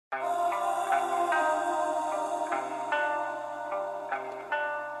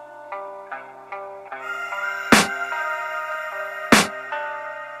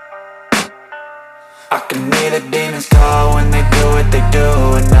can hear the demons call when they do what they do.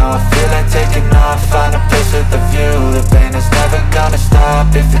 And now I feel like taking off, find a place with a view. The pain is never gonna stop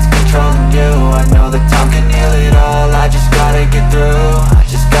if it's controlling you. I know that time can heal it all, I just gotta get through. I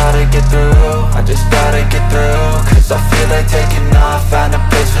just gotta get through, I just gotta get through. Cause I feel like taking off, find a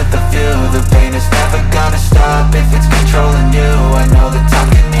place with a view. The pain is never gonna stop if it's controlling you. I know that time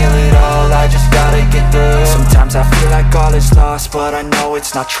can heal it all, I just gotta get through. Sometimes I feel like all is lost, but I know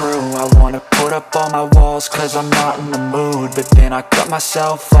it's not true. I wanna put up all my walls cause I'm not in the mood, but then I cut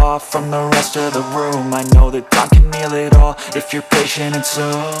myself off from the rest of the room. I know that time can heal it all if you're patient and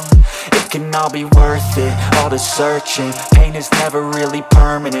soon it can all be worth it, all the searching. Pain is never really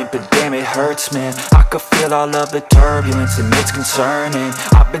permanent, but damn it hurts, man. I could feel all of the turbulence and it's concerning.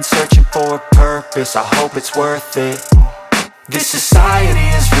 I've been searching for a purpose, I hope it's worth it. This society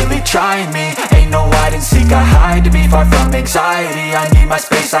is really trying me. Ain't no hide and seek, I hide to be far from anxiety. I need my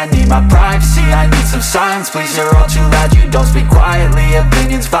space, I need my privacy. I need some silence, please, you're all too loud. You don't speak quietly,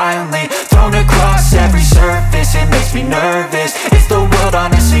 opinions violently thrown across every surface. It makes me nervous, it's the world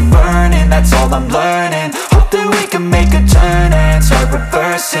honestly burning. That's all I'm learning, hope that we can make a turn and start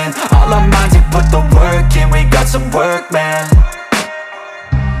reversing. All our minds and put the work in, we got some work, man.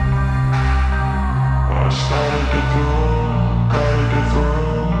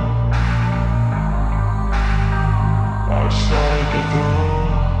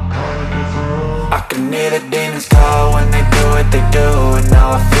 I can hear the demons call when they do what they do. And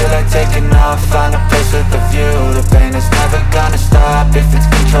now I feel like taking off, find a place with a view. The pain is never gonna stop if it's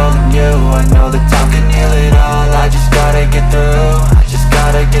controlling you. I know that time can heal it all, I just gotta get through. I just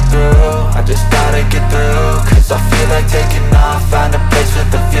gotta get through, I just gotta get through. Cause I feel like taking off, find a place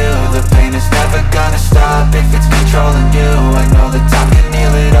with a view. The pain is never gonna stop if it's controlling you. I know that time can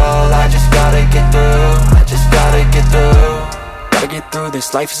heal it all, I just gotta get through. I just gotta get through. Gotta get through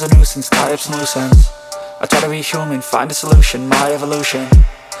this, life is a nuisance, tie up some loose ends. I try to be human, find a solution, my evolution.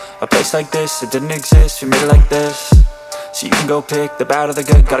 A place like this, it didn't exist, we made it like this. So you can go pick the bad or the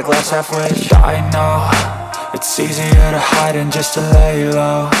good, got a glass halfway. I know, it's easier to hide than just to lay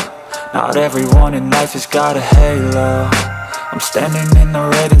low. Not everyone in life has got a halo. I'm standing in the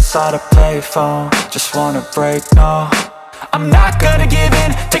red inside a payphone, just wanna break, no. I'm not gonna give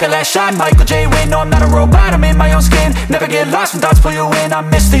in, take a last shot, Michael J. Win. No, I'm not a robot, I'm in my own skin. Never get lost when thoughts pull you in. I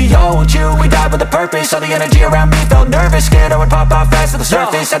miss the old you, we died with a purpose. All the energy around me felt nervous, scared I would pop off fast to the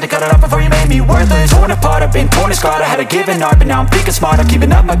surface. Had to cut it off before you made me worthless. Torn apart, I've been torn and scarred. I had a given art, but now I'm thinking smart. I'm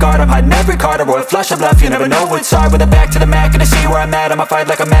keeping up my guard, I'm hiding every card. A royal flush of left, you never know what's hard. With a back to the mat, gonna see where I'm at. I'ma fight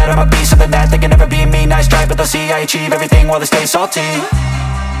like I'm mad, I'ma be something that they can never be me. Nice try, but they'll see I achieve everything while they stay salty.